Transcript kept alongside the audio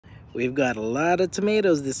We've got a lot of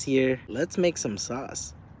tomatoes this year. Let's make some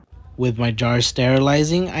sauce. With my jars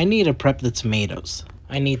sterilizing, I need to prep the tomatoes.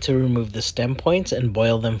 I need to remove the stem points and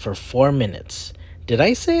boil them for 4 minutes. Did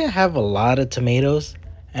I say I have a lot of tomatoes?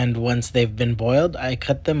 And once they've been boiled, I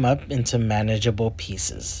cut them up into manageable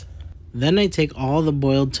pieces. Then I take all the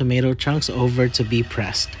boiled tomato chunks over to be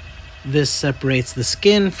pressed. This separates the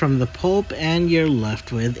skin from the pulp and you're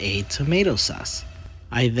left with a tomato sauce.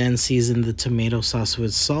 I then season the tomato sauce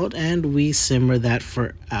with salt and we simmer that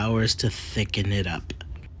for hours to thicken it up.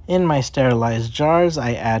 In my sterilized jars,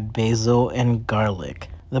 I add basil and garlic.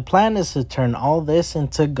 The plan is to turn all this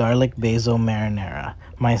into garlic basil marinara.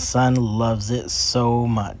 My son loves it so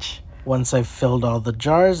much. Once I've filled all the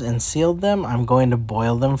jars and sealed them, I'm going to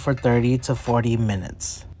boil them for 30 to 40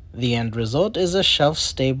 minutes. The end result is a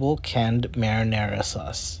shelf-stable canned marinara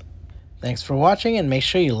sauce. Thanks for watching and make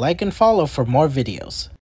sure you like and follow for more videos.